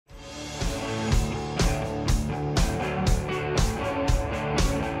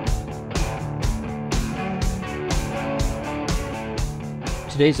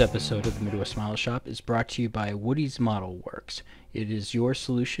Today's episode of the Midwest Model Shop is brought to you by Woody's Model Works. It is your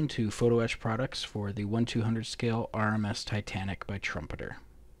solution to photo etch products for the 1/200 scale RMS Titanic by Trumpeter.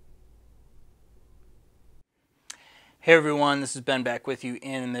 Hey everyone, this is Ben back with you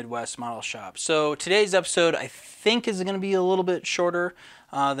in the Midwest Model Shop. So today's episode I think is going to be a little bit shorter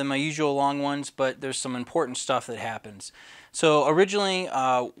than my usual long ones, but there's some important stuff that happens. So originally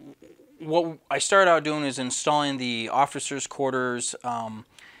what I started out doing is installing the officers' quarters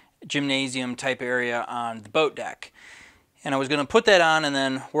gymnasium type area on the boat deck. And I was going to put that on and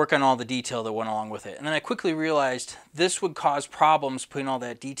then work on all the detail that went along with it. And then I quickly realized this would cause problems putting all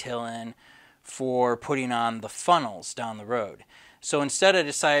that detail in for putting on the funnels down the road. So instead I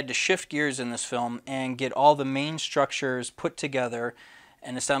decided to shift gears in this film and get all the main structures put together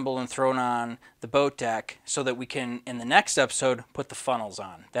and assembled and thrown on the boat deck so that we can, in the next episode, put the funnels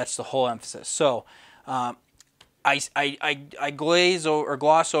on. That's the whole emphasis. So I glaze or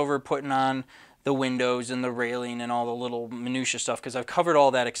gloss over putting on the windows and the railing and all the little minutia stuff because I've covered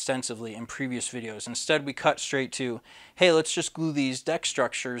all that extensively in previous videos. Instead, we cut straight to, hey, let's just glue these deck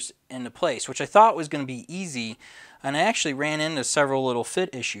structures into place, which I thought was going to be easy, and I actually ran into several little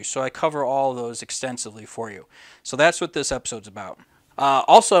fit issues, so I cover all of those extensively for you. So that's what this episode's about.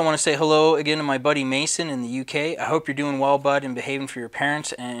 Also, I want to say hello again to my buddy Mason in the UK. I hope you're doing well, bud, and behaving for your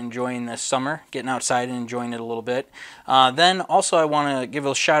parents and enjoying this summer, getting outside and enjoying it a little bit. Then also I want to give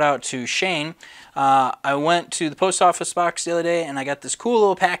a shout out to Shane. I went to the post office box the other day and I got this cool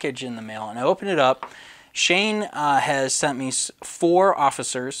little package in the mail, and I opened it up. Shane has sent me 4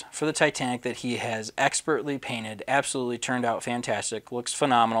 officers for the Titanic that he has expertly painted. Absolutely turned out fantastic. Looks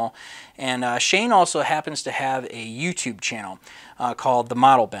phenomenal. And Shane also happens to have a YouTube channel called The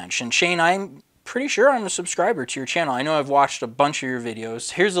Model Bench. And Shane, I'm pretty sure I'm a subscriber to your channel. I know I've watched a bunch of your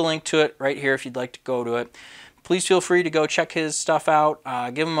videos. Here's a link to it right here if you'd like to go to it. Please feel free to go check his stuff out.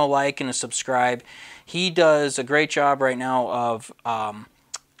 Give him a like and a subscribe. He does a great job right now of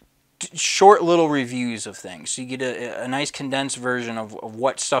short little reviews of things. So you get a nice condensed version of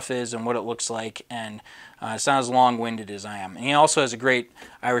what stuff is and what it looks like, and it's not as long-winded as I am. And he also has a great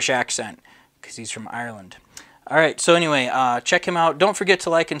Irish accent because he's from Ireland. Alright, so anyway, check him out. Don't forget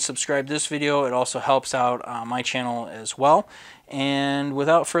to like and subscribe this video. It also helps out my channel as well. And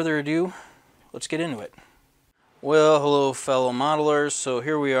without further ado, let's get into it. Well, hello fellow modelers. So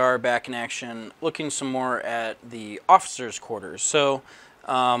here we are back in action, looking some more at the officers' quarters. So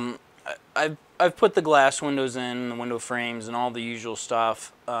I've put the glass windows in, the window frames, and all the usual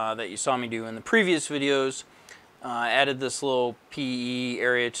stuff that you saw me do in the previous videos. Added this little PE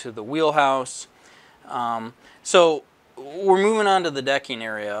area to the wheelhouse. So we're moving on to the decking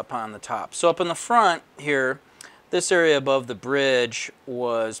area up on the top. So up in the front here, this area above the bridge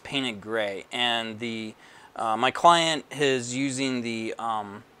was painted gray, and the my client is using the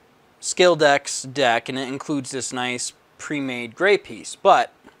Scale Decks deck, and it includes this nice pre-made gray piece.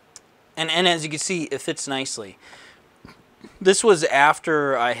 But and as you can see, it fits nicely. This was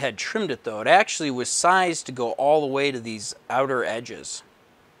after I had trimmed it, though. It actually was sized to go all the way to these outer edges.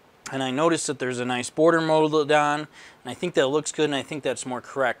 And I noticed that there's a nice border molded on, and I think that looks good, and I think that's more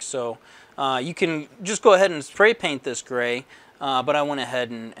correct. So you can just go ahead and spray paint this gray, but I went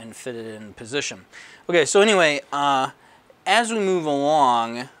ahead and fit it in position. Okay, so anyway, as we move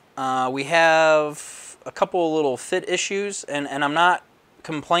along, we have a couple of little fit issues, and I'm not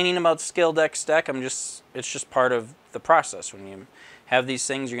complaining about the Scale Decks deck. It's just part of the process. When you have these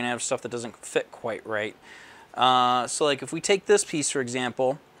things, you're gonna have stuff that doesn't fit quite right. So like if we take this piece, for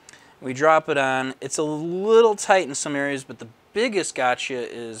example, we drop it on, it's a little tight in some areas, but the biggest gotcha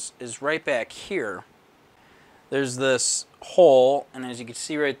is right back here. There's this hole, and as you can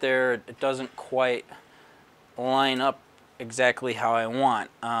see right there, it doesn't quite line up exactly how I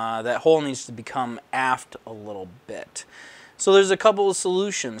want. That hole needs to become aft a little bit. So there's a couple of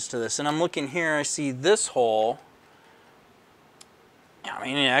solutions to this, and I'm looking here, I see this hole. I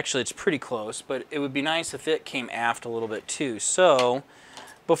mean, actually it's pretty close, but it would be nice if it came aft a little bit too. So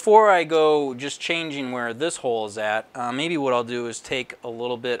before I go just changing where this hole is at, maybe what I'll do is take a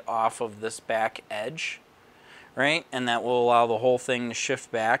little bit off of this back edge, right? And that will allow the whole thing to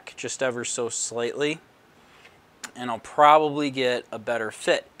shift back just ever so slightly. And I'll probably get a better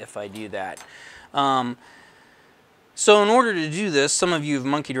fit if I do that. So in order to do this, some of you have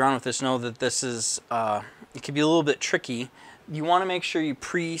monkeyed around with this know that this is, it can be a little bit tricky. You want to make sure you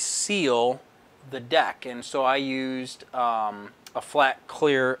pre-seal the deck, and so I used a flat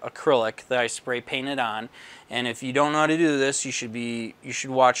clear acrylic that I spray painted on. And if you don't know how to do this, you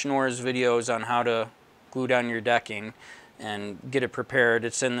should watch Nora's videos on how to glue down your decking and get it prepared.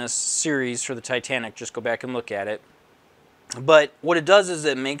 It's in this series for the Titanic. Just go back and look at it. But what it does is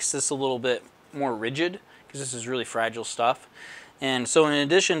it makes this a little bit more rigid, because this is really fragile stuff. And so in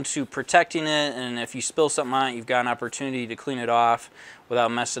addition to protecting it, and if you spill something on it, you've got an opportunity to clean it off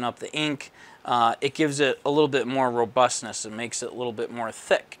without messing up the ink, it gives it a little bit more robustness. It makes it a little bit more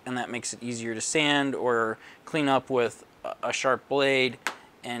thick, and that makes it easier to sand or clean up with a sharp blade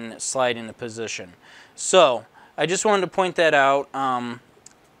and slide into position. So I just wanted to point that out,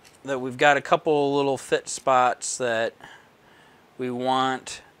 that we've got a couple little fit spots that we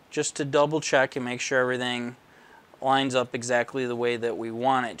want just to double check and make sure everything lines up exactly the way that we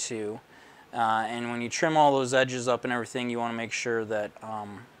want it to. And when you trim all those edges up and everything, you want to make sure that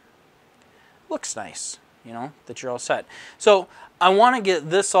looks nice, you know, that you're all set. So I want to get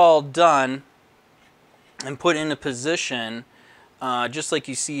this all done and put into position, just like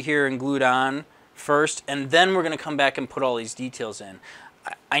you see here, and glued on first, and then we're going to come back and put all these details in.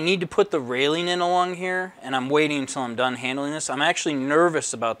 I need to put the railing in along here, and I'm waiting until I'm done handling this. I'm actually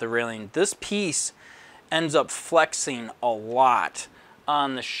nervous about the railing. This piece ends up flexing a lot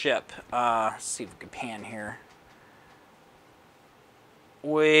on the ship. Let's see if we can pan here.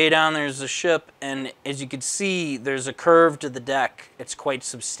 Way down there's the ship, and as you can see, there's a curve to the deck. It's quite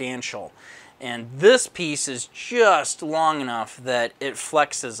substantial. And this piece is just long enough that it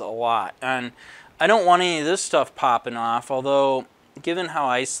flexes a lot. And I don't want any of this stuff popping off, although given how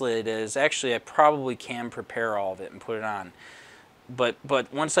isolated it is, actually I probably can prepare all of it and put it on. But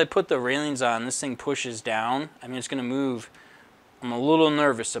once I put the railings on, this thing pushes down. I mean, it's going to move. I'm a little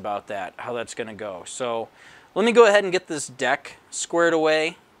nervous about that, how that's going to go. So let me go ahead and get this deck squared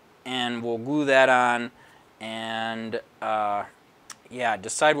away, and we'll glue that on and yeah,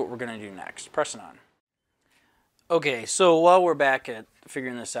 decide what we're going to do next. Press it on. Okay, so while we're back at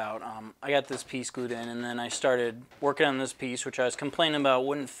figuring this out, I got this piece glued in, and then I started working on this piece, which I was complaining about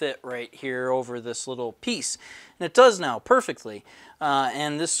wouldn't fit right here over this little piece. And it does now perfectly.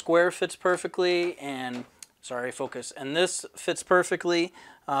 And this square fits perfectly, and sorry, focus. And this fits perfectly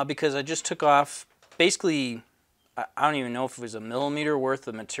because I just took off basically, I don't even know if it was a millimeter worth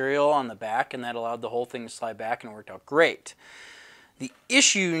of material on the back, and that allowed the whole thing to slide back, and it worked out great. The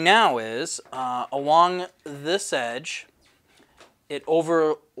issue now is along this edge, it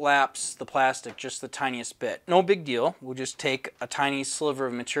overlaps the plastic just the tiniest bit. No big deal. We'll just take a tiny sliver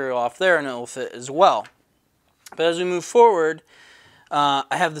of material off there and it will fit as well. But as we move forward, I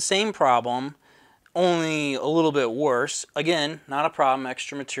have the same problem, only a little bit worse. Again, not a problem,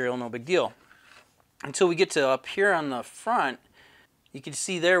 extra material, no big deal. Until we get to up here on the front, you can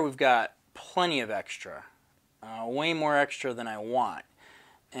see there we've got plenty of extra. Way more extra than I want.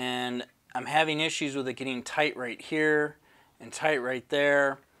 And I'm having issues with it getting tight right here and tight right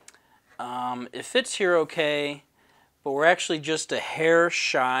there. It fits here okay, but we're actually just a hair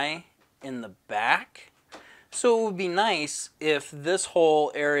shy in the back. So it would be nice if this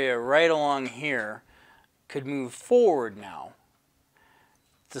whole area right along here could move forward now,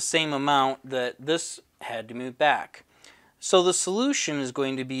 the same amount that this had to move back. So the solution is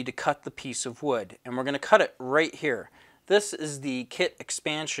going to be to cut the piece of wood, and we're going to cut it right here. This is the kit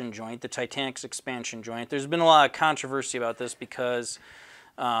expansion joint, the Titanic's expansion joint. There's been a lot of controversy about this because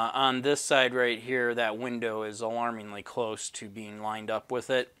on this side right here, that window is alarmingly close to being lined up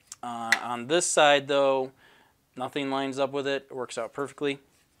with it. On this side though, nothing lines up with it. It works out perfectly.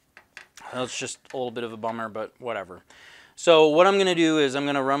 That's just a little bit of a bummer, but whatever. So what I'm going to do is I'm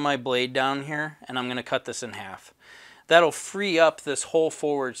going to run my blade down here, and I'm going to cut this in half. That'll free up this whole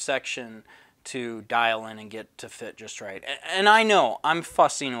forward section to dial in and get to fit just right. And I know I'm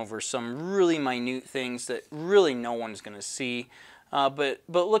fussing over some really minute things that really no one's going to see. But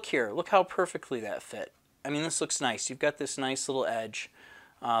look here. Look how perfectly that fit. I mean, this looks nice. You've got this nice little edge.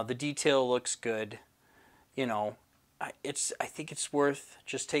 The detail looks good. You know, I think it's worth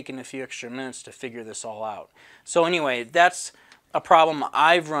just taking a few extra minutes to figure this all out. So anyway, that's a problem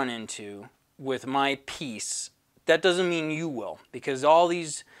I've run into with my piece. That doesn't mean you will, because all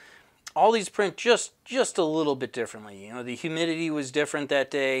these print just a little bit differently. You know, the humidity was different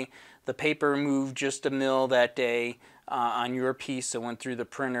that day. The paper moved just a mil that day on your piece that went through the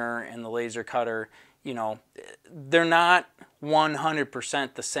printer and the laser cutter. You know, they're not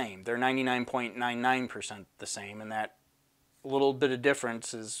 100% the same. They're 99.99% the same, and that little bit of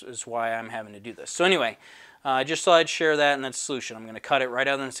difference is why I'm having to do this. So anyway, just thought I'd share that, and that's the solution. I'm going to cut it right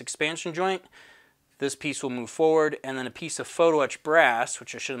out of this expansion joint. This piece will move forward, and then a piece of photo etch brass,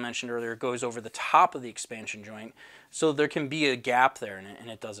 which I should have mentioned earlier, goes over the top of the expansion joint, so there can be a gap there, and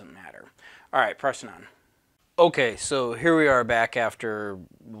it doesn't matter. All right, pressing on. Okay, so here we are back after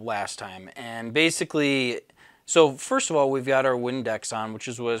last time, and basically, so first of all, we've got our wooden decks on, which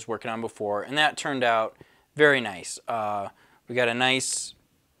is what I was working on before, and that turned out very nice. we got a nice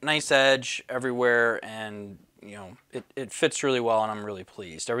edge everywhere, and you know, it fits really well, and I'm really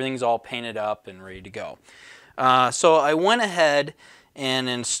pleased. Everything's all painted up and ready to go. So I went ahead and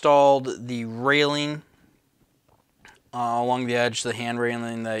installed the railing along the edge, the hand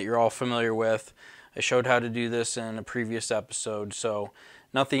railing that you're all familiar with. I showed how to do this in a previous episode, so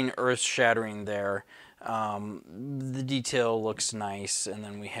nothing earth-shattering there. The detail looks nice, and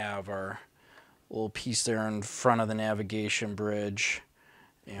then we have our little piece there in front of the navigation bridge,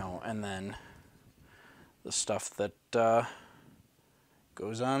 you know, and then the stuff that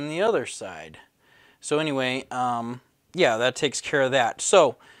goes on the other side. So anyway, yeah, that takes care of that.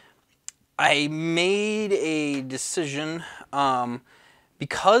 So I made a decision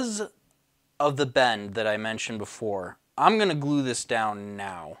because of the bend that I mentioned before. I'm going to glue this down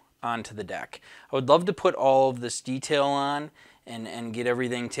now onto the deck. I would love to put all of this detail on and get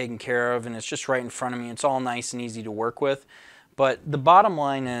everything taken care of, and it's just right in front of me. It's all nice and easy to work with. But the bottom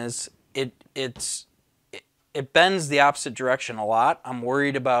line is it bends the opposite direction a lot. I'm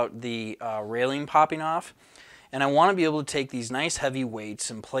worried about the railing popping off, and I want to be able to take these nice heavy weights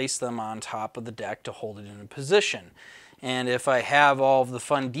and place them on top of the deck to hold it in a position. And if I have all of the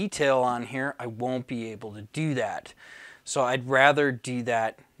fun detail on here, I won't be able to do that. So I'd rather do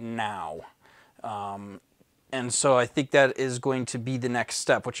that now. And so I think that is going to be the next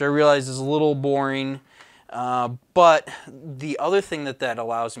step, which I realize is a little boring. But the other thing that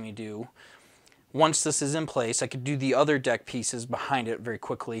allows me to do, once this is in place, I could do the other deck pieces behind it very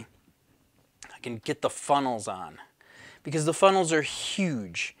quickly. I can get the funnels on, because the funnels are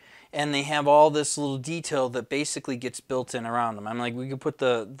huge. And they have all this little detail that basically gets built in around them. I'm like, we could put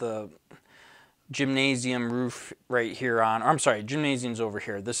the gymnasium roof right here on. Or I'm sorry, gymnasium's over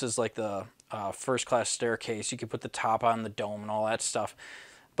here. This is like the first class staircase. You could put the top on the dome and all that stuff.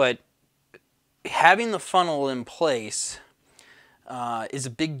 But having the funnel in place is a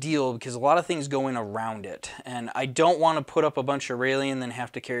big deal, because a lot of things go in around it. And I don't want to put up a bunch of railing and then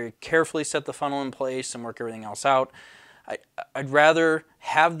have to carefully set the funnel in place and work everything else out. I'd rather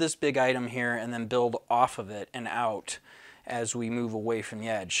have this big item here and then build off of it and out as we move away from the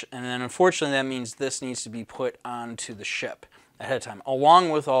edge. And then unfortunately that means this needs to be put onto the ship ahead of time,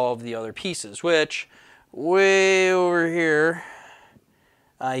 along with all of the other pieces, which way over here,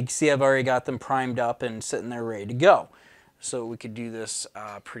 you can see I've already got them primed up and sitting there ready to go. So we could do this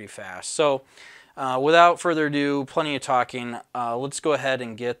pretty fast. So without further ado, plenty of talking, let's go ahead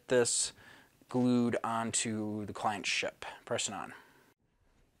and get this glued onto the client's ship. Pressing on.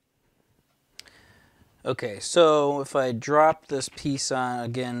 Okay, so if I drop this piece on,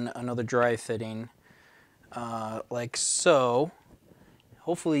 again, another dry fitting, like so,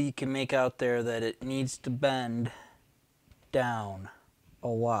 hopefully you can make out there that it needs to bend down a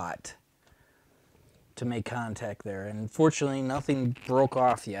lot to make contact there. And fortunately, nothing broke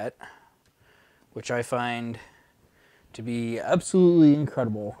off yet, which I find to be absolutely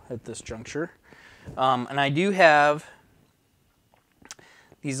incredible at this juncture. And I do have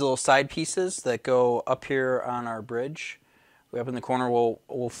these little side pieces that go up here on our bridge. Way up in the corner,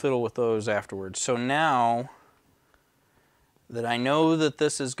 we'll fiddle with those afterwards. So now that I know that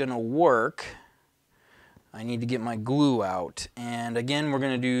this is going to work, I need to get my glue out. And again, we're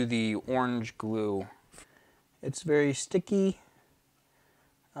going to do the orange glue. It's very sticky.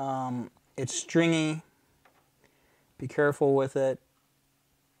 It's stringy. Be careful with it.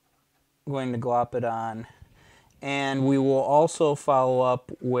 I'm going to glop it on. And we will also follow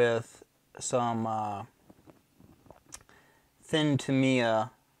up with some thin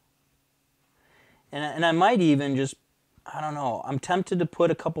Tamiya. And I might even just, I don't know, I'm tempted to put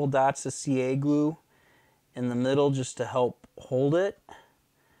a couple dots of CA glue in the middle just to help hold it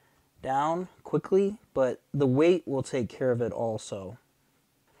down quickly, but the weight will take care of it also.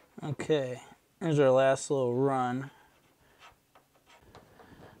 Okay, here's our last little run.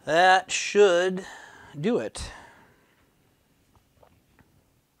 That should do it.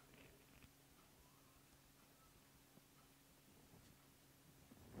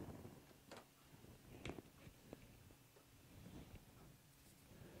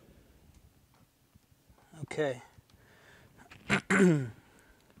 Okay.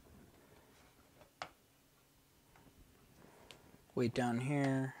 Weight down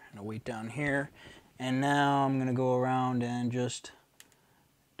here, and a weight down here. And now I'm going to go around and just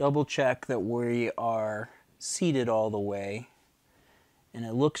double check that we are seated all the way. And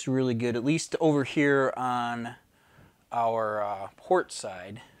it looks really good, at least over here on our port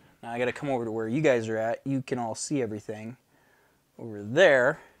side. Now I got to come over to where you guys are at. You can all see everything over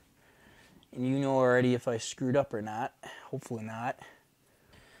there. And you know already if I screwed up or not. Hopefully not.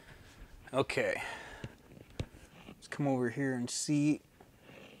 Okay. Let's come over here and see.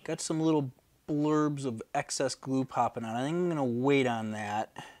 Got some little blurbs of excess glue popping on. I think I'm going to wait on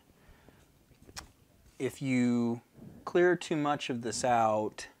that. If you clear too much of this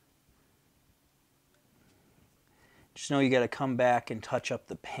out, just know you got to come back and touch up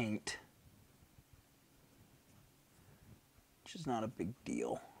the paint, which is not a big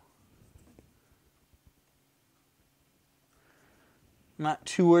deal. I'm not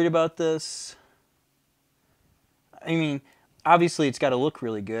too worried about this. I mean, obviously it's got to look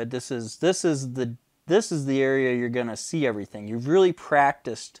really good. This is the area you're going to see everything. You've really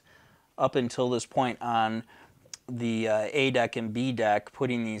practiced up until this point on the A deck and B deck,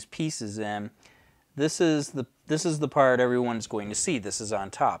 putting these pieces in. This is the part everyone's going to see. This is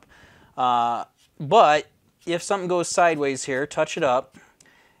on top. But if something goes sideways here, touch it up,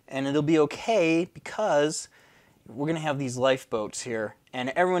 and it'll be okay, because we're going to have these lifeboats here, and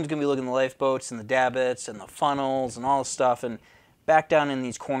everyone's going to be looking at the lifeboats and the davits and the funnels and all this stuff, and back down in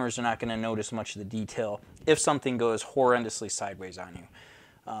these corners they're not going to notice much of the detail if something goes horrendously sideways on you.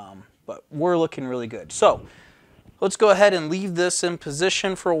 But we're looking really good. So let's go ahead and leave this in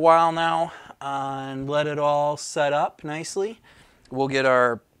position for a while now and let it all set up nicely. We'll get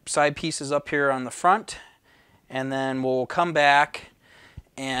our side pieces up here on the front, and then we'll come back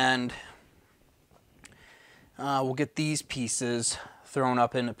and we'll get these pieces thrown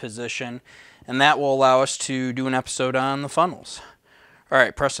up into position, and that will allow us to do an episode on the funnels. All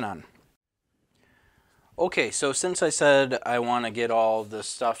right, pressing on. Okay, so since I said I want to get all this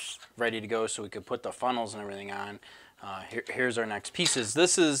stuff ready to go so we could put the funnels and everything on, here's our next pieces.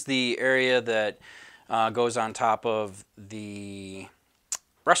 This is the area that goes on top of the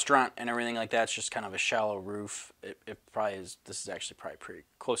restaurant and everything like that. It's just kind of a shallow roof. It probably is. This is actually probably pretty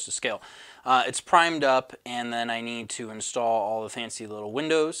close to scale. It's primed up, and then I need to install all the fancy little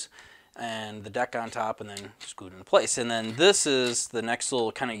windows and the deck on top, and then just glue it into place. And then this is the next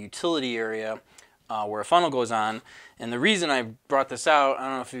little kind of utility area where a funnel goes on. And the reason I brought this out, I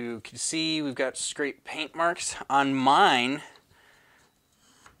don't know if you can see, we've got scraped paint marks on mine,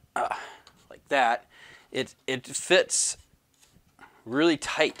 like that. It fits really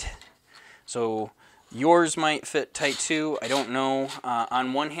tight. So yours might fit tight too. I don't know.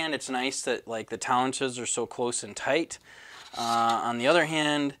 On one hand, it's nice that like the tolerances are so close and tight. On the other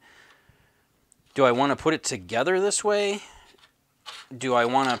hand, do I want to put it together this way? Do I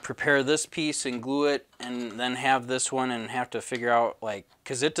want to prepare this piece and glue it and then have this one and have to figure out, like,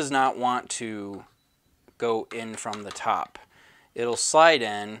 because it does not want to go in from the top. It'll slide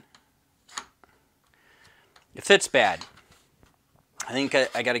in. It fits bad. I think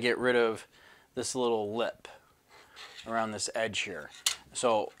I got to get rid of this little lip around this edge here.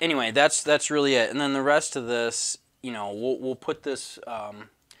 So anyway, that's really it. And then the rest of this, you know, we'll put this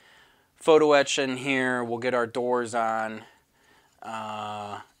photo etch in here. We'll get our doors on.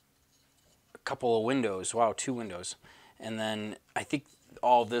 A couple of windows. Wow, 2 windows. And then I think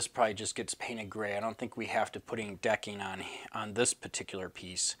all this probably just gets painted gray. I don't think we have to put any decking on this particular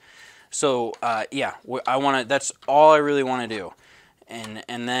piece. So yeah, that's all I really want to do.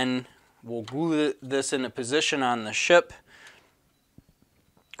 And then we'll glue this into position on the ship.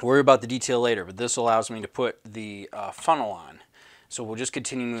 Worry about the detail later, but this allows me to put the funnel on. So we'll just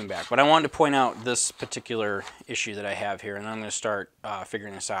continue moving back. But I wanted to point out this particular issue that I have here, and then I'm going to start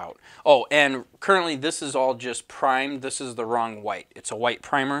figuring this out. Oh, and currently this is all just primed. This is the wrong white. It's a white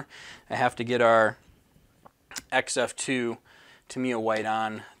primer. I have to get our XF2 Tamiya white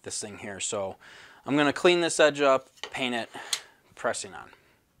on this thing here. So I'm going to clean this edge up, paint it, pressing on.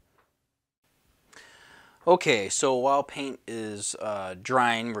 Okay, so while paint is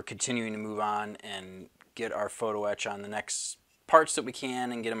drying, we're continuing to move on and get our photo etch on the next parts that we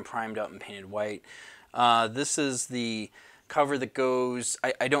can and get them primed up and painted white. This is the cover that goes,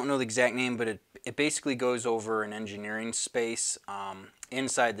 I don't know the exact name, but it basically goes over an engineering space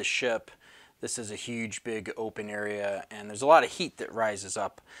inside the ship. This is a huge big open area, and there's a lot of heat that rises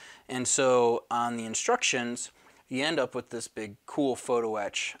up. And so on the instructions, you end up with this big cool photo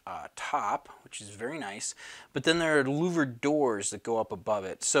etch top, which is very nice. But then there are louvered doors that go up above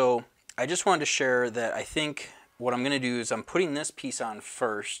it. So I just wanted to share that I think what I'm going to do is I'm putting this piece on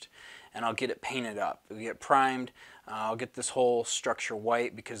first, and I'll get it painted up. It'll get primed. I'll get this whole structure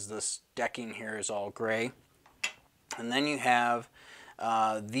white because this decking here is all gray. And then you have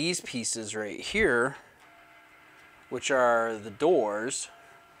these pieces right here, which are the doors,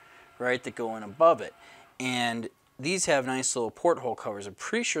 right, that go in above it. And these have nice little porthole covers. I'm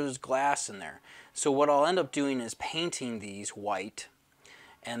pretty sure there's glass in there. So what I'll end up doing is painting these white,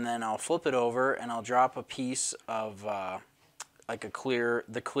 and then I'll flip it over and I'll drop a piece of like the clear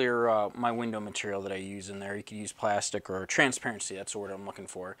my window material that I use in there. You could use plastic or transparency. That's the word I'm looking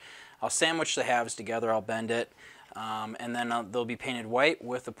for. I'll sandwich the halves together. I'll bend it, and then they'll be painted white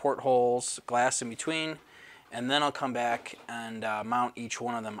with the portholes, glass in between. And then I'll come back and mount each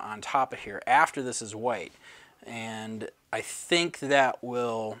one of them on top of here after this is white. And I think that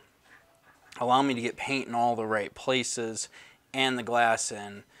will allow me to get paint in all the right places and the glass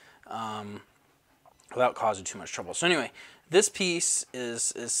in without causing too much trouble. So anyway, this piece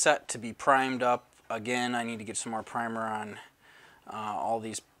is set to be primed up. Again, I need to get some more primer on all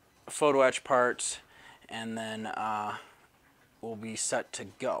these photo etch parts, and then we'll be set to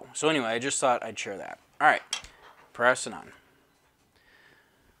go. So anyway, I just thought I'd share that. All right, pressing on.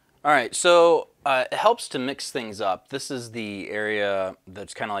 All right, so it helps to mix things up. This is the area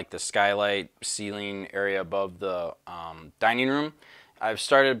that's kind of like the skylight ceiling area above the dining room. I've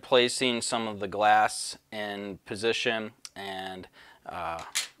started placing some of the glass in position, and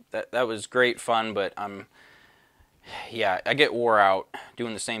that was great fun, but I get wore out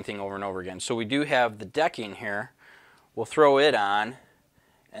doing the same thing over and over again. So we do have the decking here. We'll throw it on,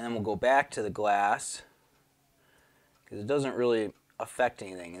 and then we'll go back to the glass, because it doesn't really affect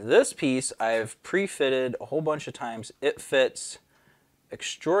anything. This piece I've pre-fitted a whole bunch of times. It fits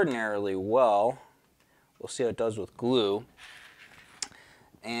extraordinarily well. We'll see how it does with glue.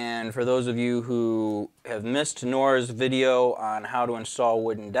 And for those of you who have missed Nora's video on how to install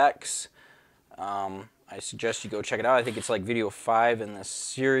wooden decks, I suggest you go check it out. I think it's like video 5 in this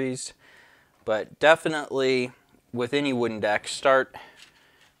series. But definitely with any wooden deck, start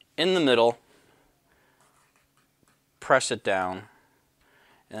in the middle, press it down,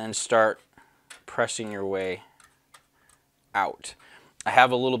 and then start pressing your way out. I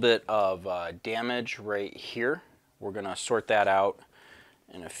have a little bit of damage right here. We're going to sort that out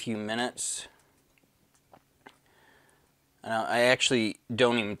in a few minutes. I actually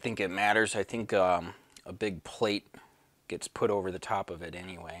don't even think it matters. I think a big plate gets put over the top of it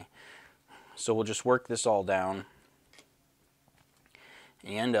anyway. So we'll just work this all down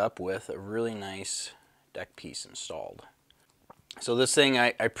and you end up with a really nice deck piece installed. So this thing,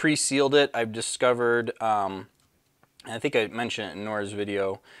 I pre-sealed it. I've discovered, and I think I mentioned it in Nora's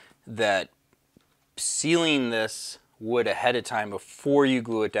video, that sealing this wood ahead of time before you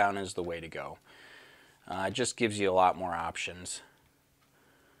glue it down is the way to go. It just gives you a lot more options.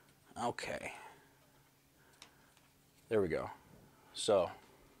 Okay. There we go. So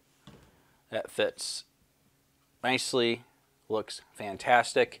that fits nicely, looks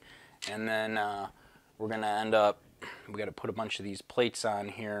fantastic. And then we're going to end up, we got to put a bunch of these plates on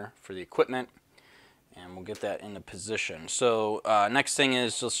here for the equipment, and we'll get that into position. So next thing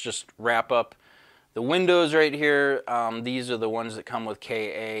is let's just wrap up the windows right here. These are the ones that come with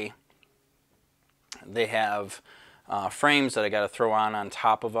KA. They have frames that I got to throw on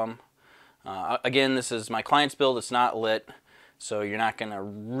top of them. Again, this is my client's build. It's not lit, so you're not going to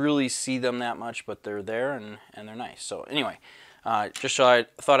really see them that much, but they're there and they're nice. So anyway, just so I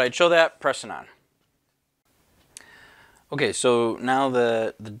thought I'd show that, pressing on. Okay, so now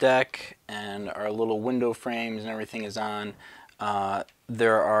the deck and our little window frames and everything is on.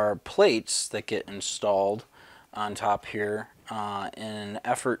 There are plates that get installed on top here in an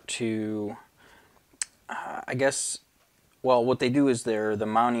effort to, I guess, well, what they do is they're the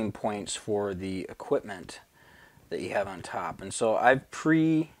mounting points for the equipment that you have on top. And so I've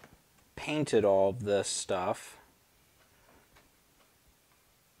pre-painted all of this stuff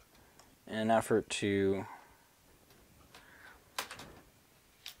in an effort to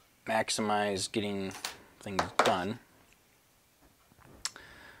maximize getting things done.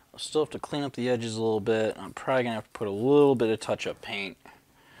 I'll still have to clean up the edges a little bit. I'm probably going to have to put a little bit of touch-up paint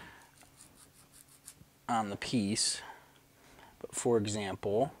on the piece. But for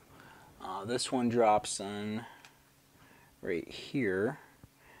example, this one drops in right here.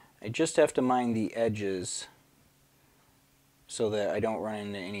 I just have to mind the edges so that I don't run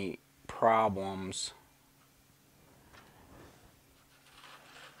into any problems.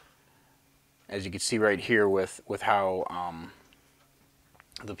 As you can see right here with how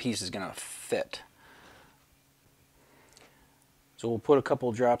the piece is going to fit. So we'll put a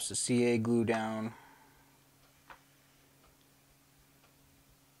couple drops of CA glue down.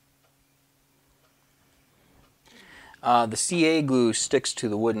 The CA glue sticks to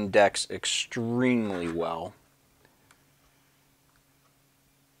the wooden decks extremely well.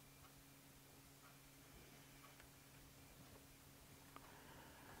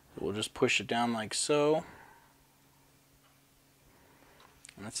 We'll just push it down like so.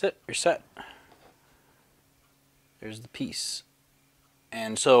 And that's it. You're set. There's the piece.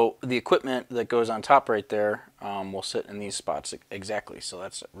 And so the equipment that goes on top right there, will sit in these spots exactly. So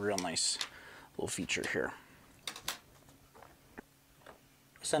that's a real nice little feature here.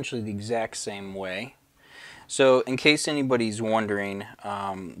 Essentially the exact same way. So in case anybody's wondering,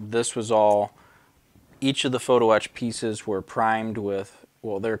 this was all, each of the photo etch pieces were primed with,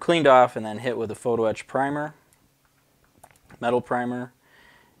 well, they're cleaned off and then hit with a photo etch primer, metal primer,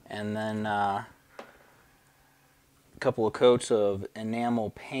 and then a couple of coats of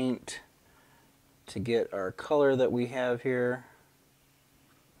enamel paint to get our color that we have here.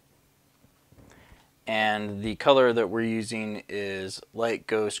 And the color that we're using is light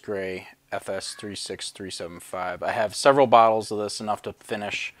ghost gray FS36375. I have several bottles of this, enough to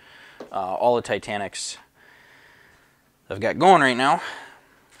finish all the Titanics I've got going right now.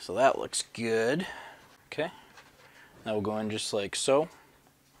 So that looks good. Okay, now we'll go in just like so.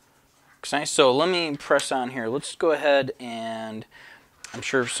 Looks nice. So let me press on here. Let's go ahead, and I'm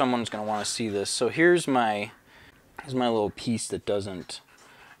sure someone's going to want to see this. So here's my little piece that doesn't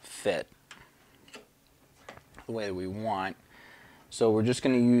fit the way that we want. So we're just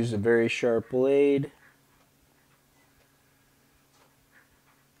going to use a very sharp blade.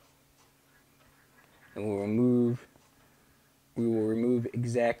 And we will remove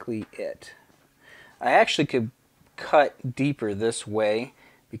exactly it. I actually could cut deeper this way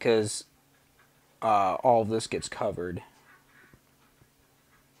because all of this gets covered.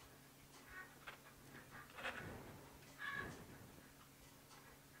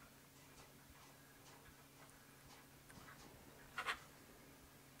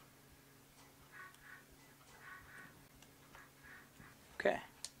 Okay.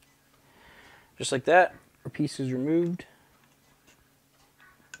 Just like that, our piece is removed.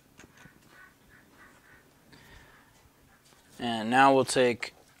 And now we'll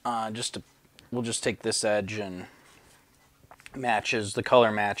take we'll just take this edge and matches, the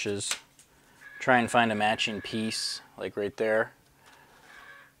color matches. Try and find a matching piece, like right there.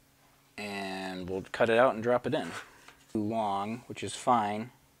 And we'll cut it out and drop it in. Too long, which is fine.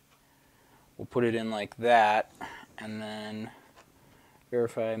 We'll put it in like that, and then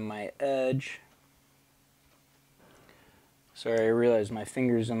verify my edge. Sorry, I realize my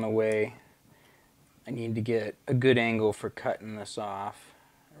finger's in the way. I need to get a good angle for cutting this off.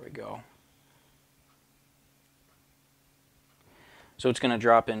 There we go. So it's going to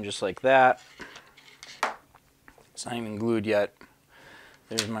drop in just like that. It's not even glued yet.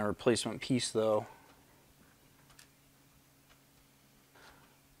 There's my replacement piece though.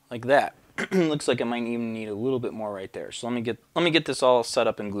 Like that. Looks like I might even need a little bit more right there. So let me get this all set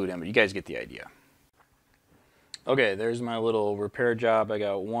up and glued in, but you guys get the idea. Okay, there's my little repair job. I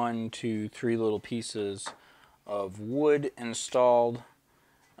got 1, 2, 3 little pieces of wood installed.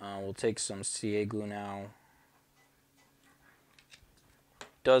 We'll take some CA glue now.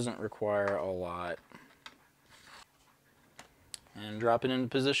 Doesn't require a lot. And drop it into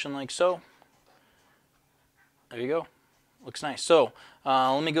position like so. There you go. Looks nice. So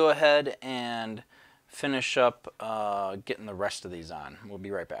let me go ahead and finish up getting the rest of these on. We'll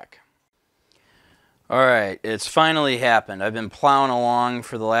be right back. Alright, it's finally happened. I've been plowing along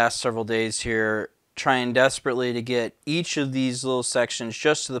for the last several days here, trying desperately to get each of these little sections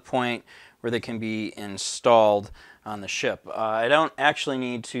just to the point where they can be installed on the ship. I don't actually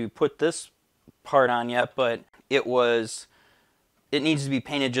need to put this part on yet, but it needs to be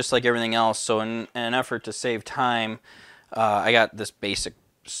painted just like everything else, so in an effort to save time, I got this basic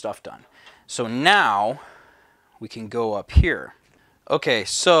stuff done. So now we can go up here. Okay,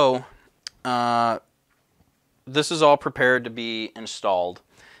 so this is all prepared to be installed,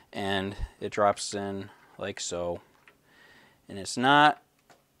 and it drops in like so, and it's not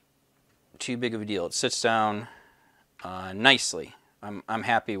too big of a deal. It sits down nicely. I'm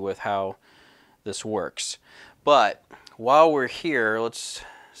happy with how this works. But while we're here, let's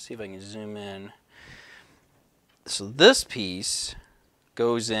see if I can zoom in. So this piece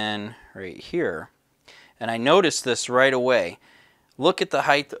goes in right here, and I noticed this right away. Look at the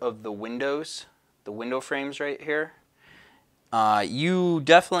height of the windows, the window frames right here. You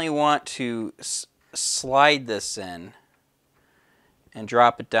definitely want to slide this in and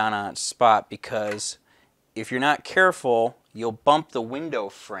drop it down on its spot, because if you're not careful, you'll bump the window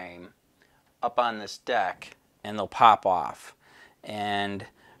frame up on this deck and they'll pop off. And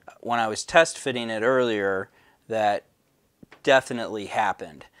when I was test fitting it earlier, that definitely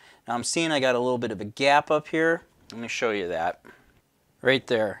happened. Now I'm seeing I got a little bit of a gap up here. Let me show you that. Right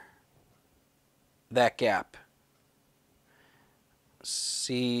there. That gap.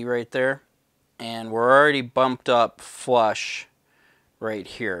 See right there? And we're already bumped up flush right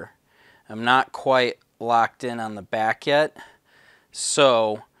here. I'm not quite locked in on the back yet,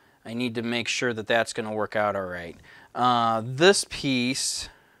 so I need to make sure that that's going to work out all right. This piece,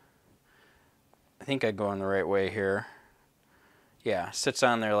 I think I go in the right way here. Yeah, sits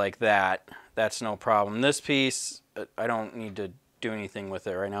on there like that. That's no problem. This piece, I don't need to do anything with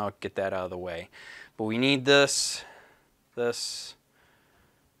it right now. I'll get that out of the way. But we need this, and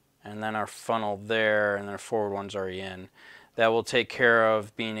then our funnel there, and then our forward one's already in. That will take care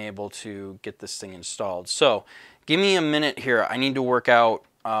of being able to get this thing installed. So give me a minute here. I need to work out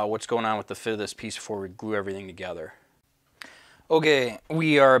what's going on with the fit of this piece before we glue everything together. Okay,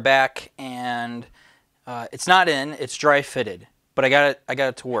 we are back, and it's not in, it's dry fitted, but I got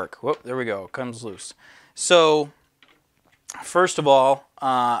it to work. Whoop, there we go, it comes loose. So first of all,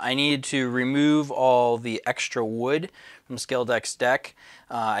 I needed to remove all the extra wood from Scale Deck's deck.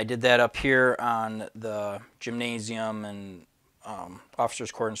 I did that up here on the gymnasium and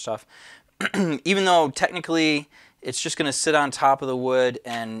officers' court and stuff. Even though technically it's just going to sit on top of the wood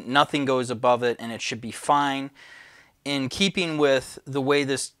and nothing goes above it and it should be fine. In keeping with the way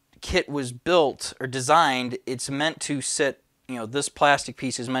this kit was built or designed, it's meant to sit, you know, this plastic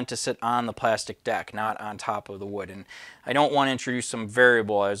piece is meant to sit on the plastic deck, not on top of the wood. And I don't want to introduce some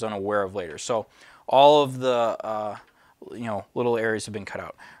variable I was unaware of later. So all of the you know, little areas have been cut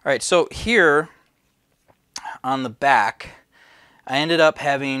out. All right, so here on the back, I ended up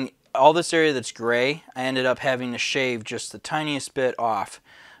having all this area that's gray. I ended up having to shave just the tiniest bit off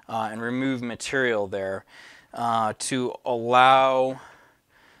and remove material there to allow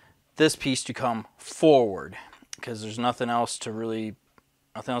this piece to come forward, because there's nothing else has really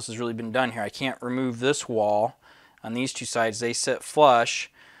been done here. I can't remove this wall on these two sides. They sit flush,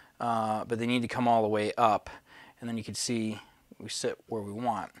 but they need to come all the way up. And then you can see we sit where we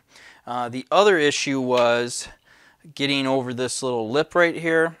want. The other issue was getting over this little lip right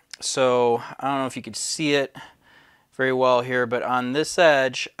here. So I don't know if you could see it very well here, but on this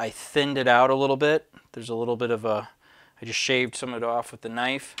edge, I thinned it out a little bit. There's a little bit of I just shaved some of it off with the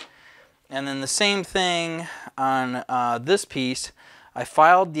knife. And then the same thing on this piece. I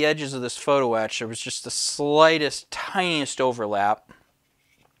filed the edges of this photo etch. There was just the slightest, tiniest overlap.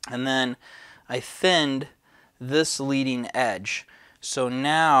 And then I thinned this leading edge. So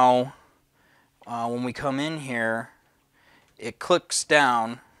now when we come in here, it clicks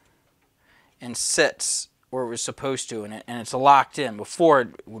down and sits where it was supposed to, and it's locked in. Before,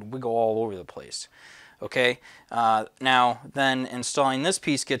 it would wiggle all over the place. Okay, now then installing this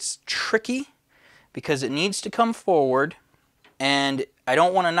piece gets tricky because it needs to come forward, and I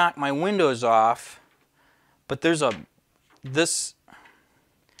don't want to knock my windows off, but there's this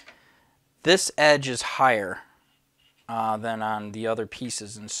edge is higher than on the other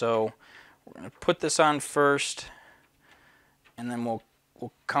pieces, and so we're going to put this on first, and then we'll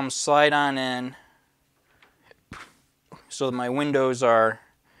come slide on in so that my windows are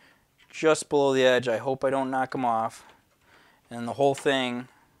just below the edge. I hope I don't knock them off, and the whole thing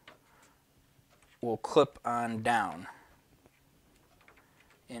will clip on down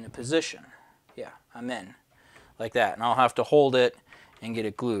in a position. Yeah, I'm in like that, and I'll have to hold it and get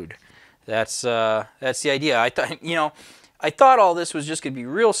it glued. That's the idea. I thought all this was just going to be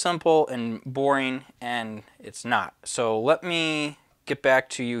real simple and boring, and it's not. So let me get back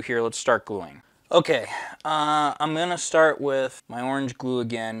to you here. Let's start gluing. Okay, I'm going to start with my orange glue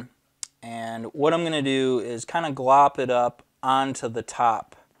again, and what I'm going to do is kind of glop it up onto the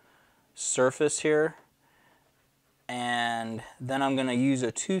top surface here, and then I'm going to use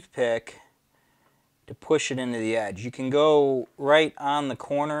a toothpick to push it into the edge. You can go right on the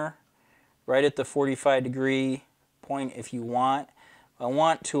corner, right at the 45-degree point if you want. I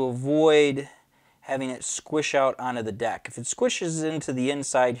want to avoid having it squish out onto the deck. If it squishes into the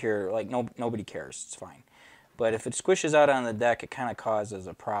inside here, like nobody cares, it's fine. But if it squishes out on the deck, it kind of causes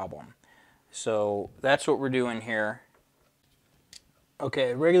a problem. So that's what we're doing here.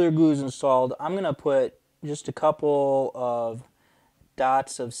 Okay, regular glue is installed. I'm going to put just a couple of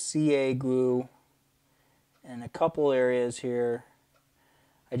dots of CA glue in a couple areas here.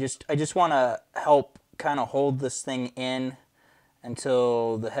 I just want to help kind of hold this thing in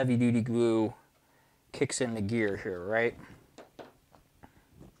until the heavy duty glue kicks into gear here, right?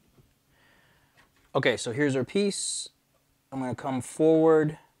 Okay, so here's our piece. I'm going to come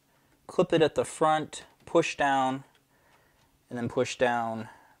forward, clip it at the front, push down, and then push down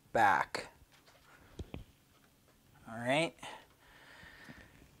back. All right.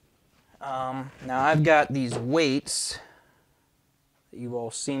 Now I've got these weights that you've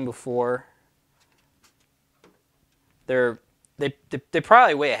all seen before. They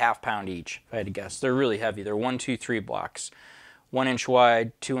probably weigh a ½ pound each, if I had to guess. They're really heavy. They're 1, 2, 3 blocks. 1 inch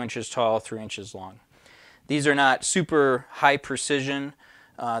wide, 2 inches tall, 3 inches long. These are not super high precision.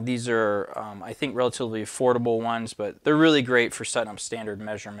 These are, I think, relatively affordable ones, but they're really great for setting up standard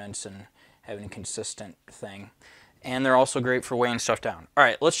measurements and having a consistent thing. And they're also great for weighing stuff down. All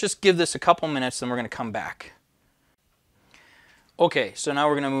right, let's just give this a couple minutes, then we're going to come back. Okay, so now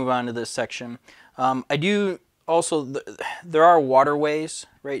we're going to move on to this section. I do also, there are waterways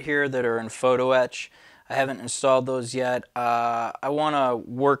right here that are in photo etch. I haven't installed those yet. I want to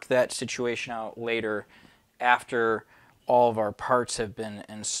work that situation out later after all of our parts have been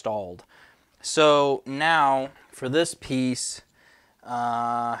installed. So now for this piece,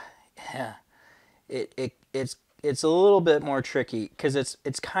 it's a little bit more tricky because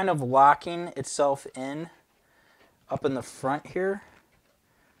it's kind of locking itself in up in the front here.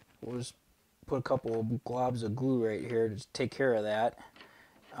 We'll just put a couple of globs of glue right here to take care of that.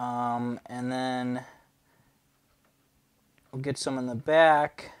 And then we'll get some in the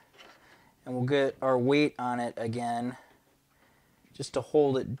back, and we'll get our weight on it again just to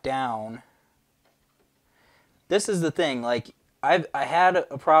hold it down. This is the thing, like I had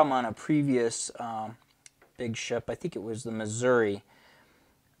a problem on a previous big ship. I think it was the Missouri.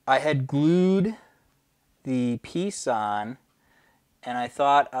 I had glued the piece on, and I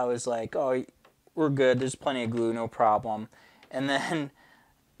thought, I was like, oh, we're good, there's plenty of glue, no problem. And then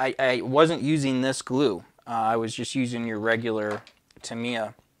I wasn't using this glue. I was just using your regular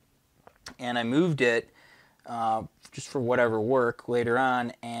Tamiya, and I moved it just for whatever work later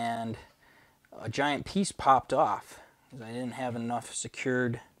on, and a giant piece popped off because I didn't have enough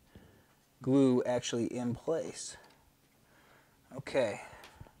secured glue actually in place. Okay,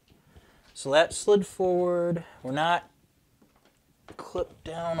 so that slid forward. We're not clipped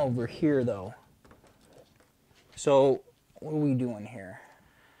down over here though. So what are we doing here?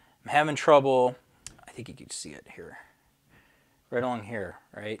 I'm having trouble. I think you can see it here, right along here,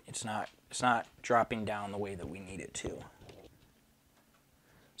 right? It's not dropping down the way that we need it to.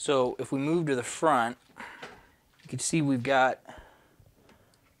 So if we move to the front, you can see we've got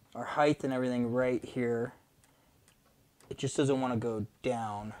our height and everything right here. It just doesn't want to go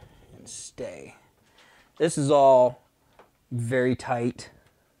down and stay. This is all very tight,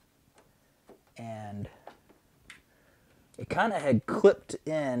 and it kind of had clipped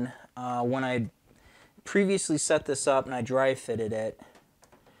in when I previously set this up and I dry fitted it.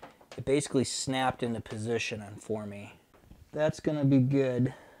 It basically snapped into position for me. That's gonna be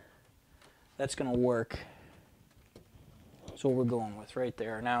good. That's gonna work. That's what we're going with right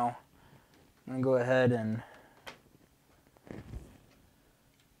there. Now I'm gonna go ahead and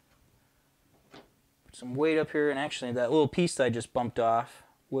put some weight up here, and actually that little piece that I just bumped off,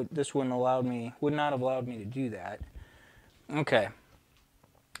 would not have allowed me to do that. Okay,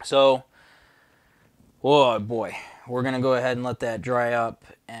 so, oh boy, we're gonna go ahead and let that dry up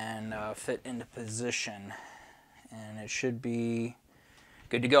and fit into position, and it should be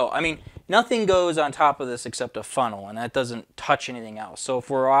good to go. I mean, nothing goes on top of this except a funnel, and that doesn't touch anything else. So if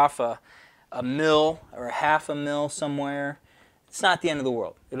we're off a mil or a half a mil somewhere, it's not the end of the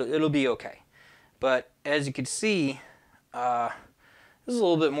world. It'll be okay. But as you can see, this is a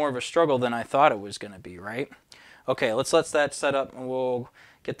little bit more of a struggle than I thought it was going to be, right? Okay, let's let that set up, and we'll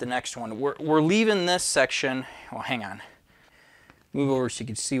get the next one. We're leaving this section. Well, hang on. Move over so you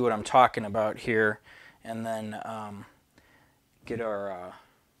can see what I'm talking about here, and then get our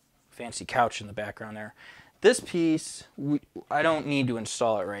fancy couch in the background there. This piece, I don't need to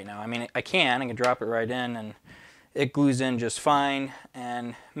install it right now. I mean, I can drop it right in, and it glues in just fine,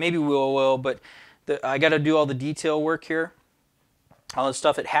 and maybe we will, but I got to do all the detail work here. All this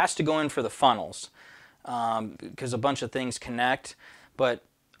stuff, it has to go in for the funnels because a bunch of things connect, but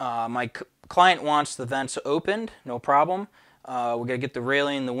my client wants the vents opened, no problem. We got to get the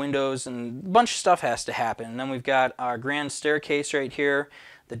railing, the windows, and a bunch of stuff has to happen. And then we've got our grand staircase right here,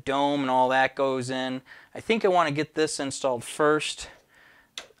 the dome and all that goes in. I think I want to get this installed first,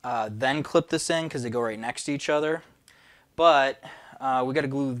 then clip this in because they go right next to each other. But we got to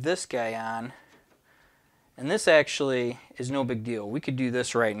glue this guy on. And this actually is no big deal. We could do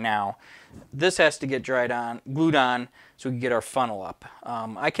this right now. This has to get glued on so we can get our funnel up.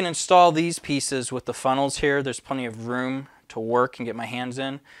 I can install these pieces with the funnels here. There's plenty of room to work and get my hands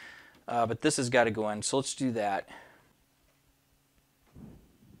in. But this has got to go in, so let's do that.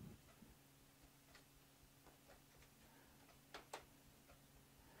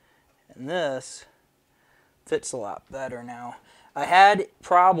 And this fits a lot better now. I had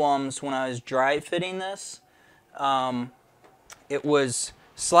problems when I was dry fitting this. It was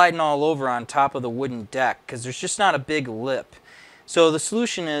sliding all over on top of the wooden deck because there's just not a big lip. So the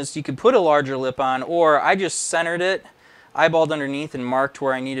solution is you could put a larger lip on, or I just centered it, eyeballed underneath, and marked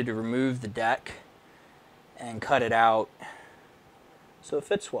where I needed to remove the deck and cut it out so it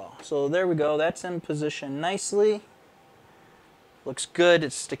fits well. So there we go. That's in position nicely. Looks good.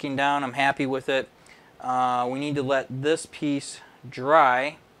 It's sticking down. I'm happy with it. We need to let this piece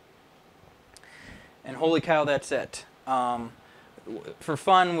dry. And holy cow, that's it. For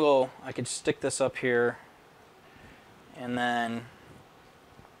fun, I could stick this up here. And then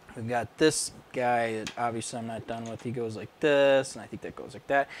we've got this guy that obviously I'm not done with. He goes like this, and I think that goes like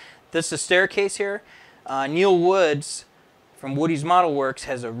that. This is a staircase here. Neil Woods from Woody's Model Works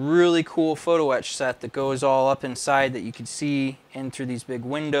has a really cool photo etch set that goes all up inside that you can see in through these big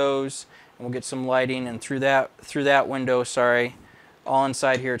windows. And we'll get some lighting, and through that window, sorry, all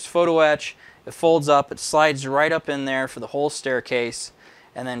inside here it's photo etch. It folds up, it slides right up in there for the whole staircase,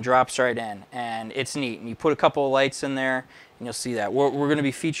 and then drops right in. And it's neat. And you put a couple of lights in there, and you'll see that. We're going to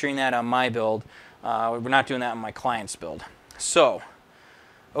be featuring that on my build. We're not doing that on my client's build. So,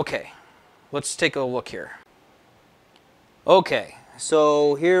 okay, let's take a look here. Okay,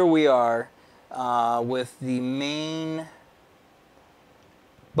 so here we are with the main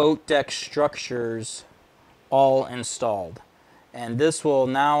boat deck structures all installed. And this will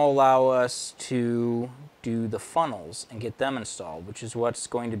now allow us to do the funnels and get them installed, which is what's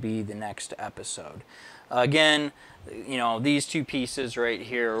going to be the next episode. Again, you know, these two pieces right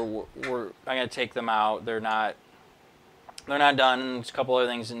here, I'm going to take them out. They're not done. There's a couple other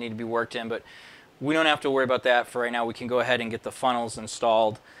things that need to be worked in, but we don't have to worry about that for right now. We can go ahead and get the funnels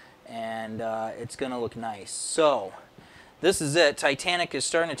installed, and it's going to look nice. So this is it. Titanic is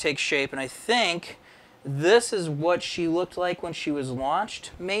starting to take shape, and I think this is what she looked like when she was launched,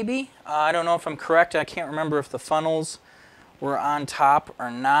 maybe. I don't know if I'm correct. I can't remember if the funnels were on top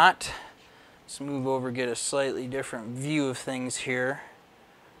or not. Let's move over, get a slightly different view of things here.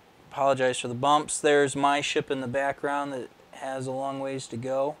 Apologize for the bumps. There's my ship in the background that has a long ways to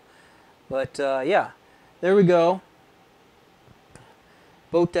go. But yeah, there we go.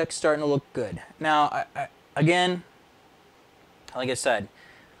 Boat deck's starting to look good. Now, again, like I said,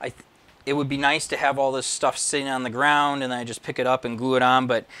 it would be nice to have all this stuff sitting on the ground and then I just pick it up and glue it on,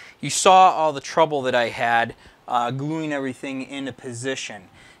 but you saw all the trouble that I had gluing everything into position.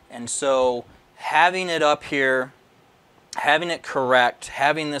 And so having it up here, having it correct,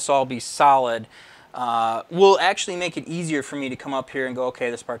 having this all be solid, will actually make it easier for me to come up here and go,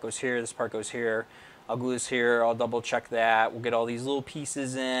 okay, this part goes here, this part goes here. I'll glue this here, I'll double check that. We'll get all these little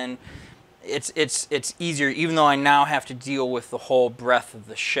pieces in. It's easier, even though I now have to deal with the whole breadth of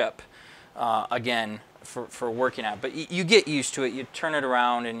the ship. Again, for working out, but you get used to it. You turn it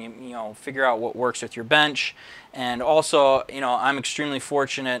around and you know, figure out what works with your bench. And also, you know, I'm extremely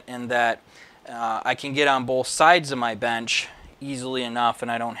fortunate in that I can get on both sides of my bench easily enough,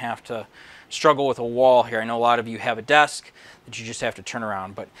 and I don't have to struggle with a wall here. I know a lot of you have a desk that you just have to turn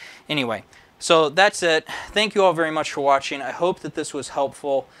around, but anyway, so that's it. Thank you all very much for watching. I hope that this was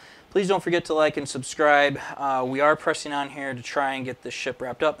helpful. Please don't forget to like and subscribe. We are pressing on here to try and get this ship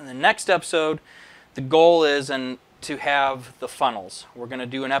wrapped up. In the next episode, the goal is to have the funnels. We're going to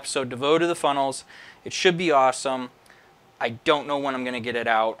do an episode devoted to the funnels. It should be awesome. I don't know when I'm going to get it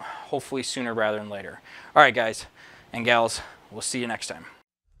out. Hopefully sooner rather than later. All right, guys and gals, we'll see you next time.